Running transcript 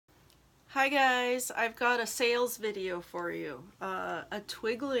Hi guys, I've got a sales video for you, a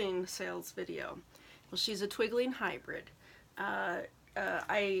Twigling sales video. Well, she's a Twigling hybrid. I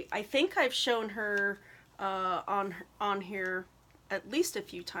think I've shown her on here at least a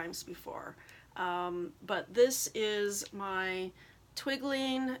few times before, but this is my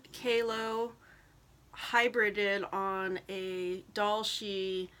Twigling Khalo hybrided on a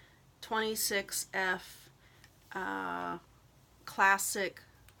DollShe 26F classic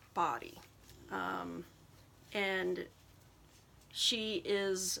body. And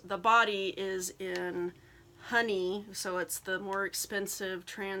the body is in honey, so it's the more expensive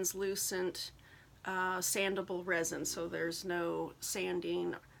translucent sandable resin, so there's no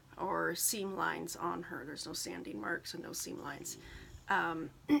sanding or seam lines on her. There's no sanding marks and no seam lines. And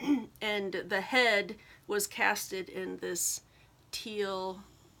the head was casted in this teal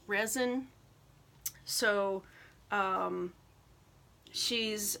resin. So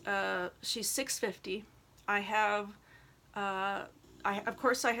she's $650. Of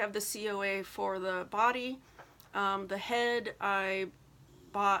course I have the COA for the body. The head I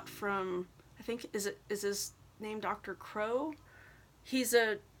bought from, I think, is his name Dr. Crow? He's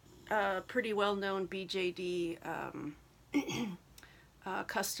a pretty well-known BJD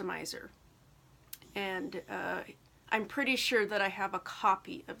customizer, and I'm pretty sure that I have a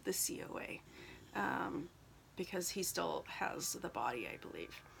copy of the COA. Because he still has the body, I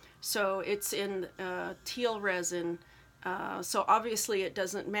believe. So it's in teal resin, so obviously it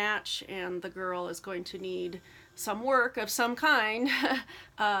doesn't match, and the girl is going to need some work of some kind.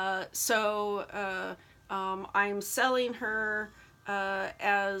 I'm selling her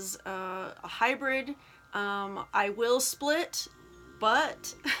as a hybrid. I will split,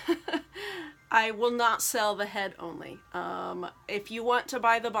 but I will not sell the head only. If you want to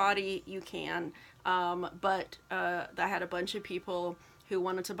buy the body, you can. But I had a bunch of people who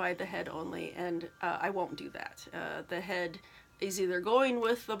wanted to buy the head only, and I won't do that. The head is either going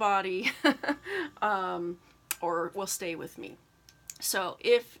with the body or will stay with me. So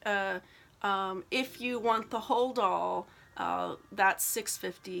if you want the whole doll, that's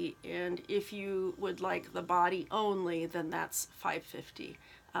 $650, and if you would like the body only, then that's $550.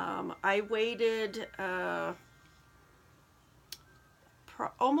 I waited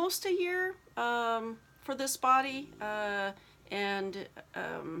almost a year for this body, and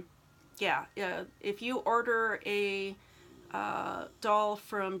if you order a doll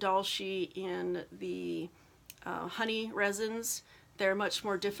from DollShe in the honey resins, they're much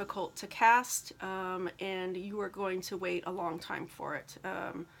more difficult to cast, and you are going to wait a long time for it.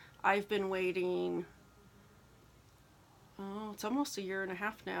 I've been waiting, it's almost a year and a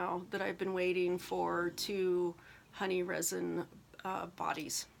half now that I've been waiting for 2 honey resin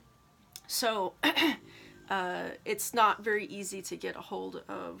bodies. So it's not very easy to get a hold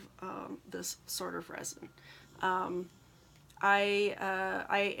of this sort of resin. I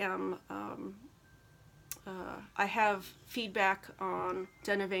have feedback on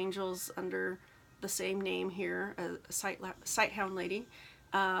Den of Angels under the same name here, a Sighthound Lady,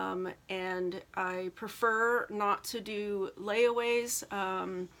 and I prefer not to do layaways.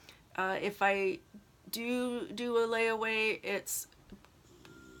 If I do a layaway, it's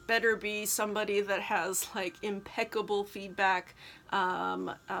better be somebody that has like impeccable feedback,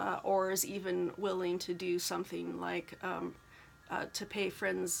 or is even willing to do something like to pay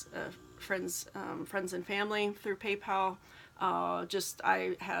friends and family through PayPal.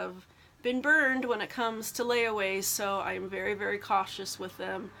 I have been burned when it comes to layaways, so I'm very, very cautious with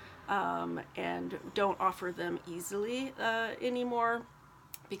them, and don't offer them easily anymore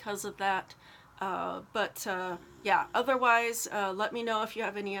because of that. Yeah, otherwise, let me know if you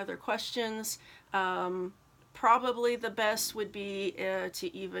have any other questions. Probably the best would be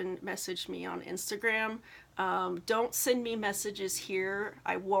to even message me on Instagram. Don't send me messages here.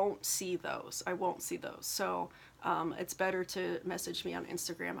 I won't see those. So it's better to message me on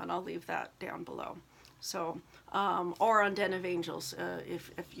Instagram, and I'll leave that down below. So, or on Den of Angels,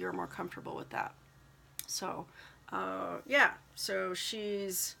 if you're more comfortable with that. So, yeah, so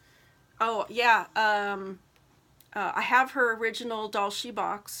she's... Oh, yeah, I have her original DollShe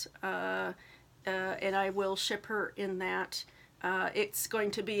box, and I will ship her in that. It's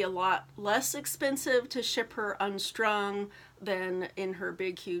going to be a lot less expensive to ship her unstrung than in her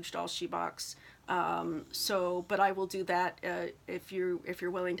big, huge DollShe box. But I will do that if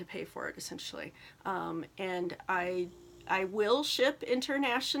you're willing to pay for it, essentially. And I will ship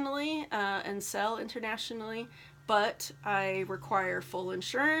internationally and sell internationally, but I require full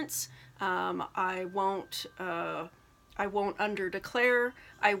insurance. I won't under declare.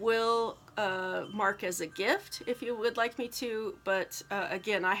 I will mark as a gift if you would like me to, but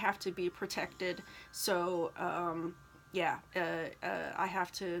again, I have to be protected, so yeah, I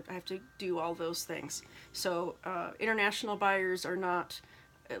have to do all those things. So international buyers are not.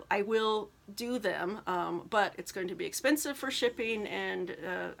 I will do them, but it's going to be expensive for shipping, and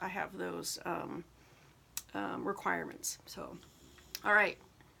I have those requirements. So, all right,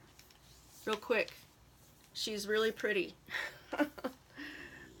 real quick, she's really pretty.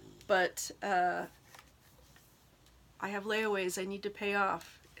 But I have layaways I need to pay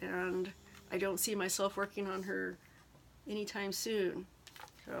off, and I don't see myself working on her anytime soon.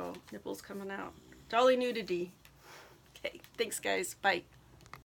 So, nipples coming out. Dolly nudity. Okay, thanks guys. Bye.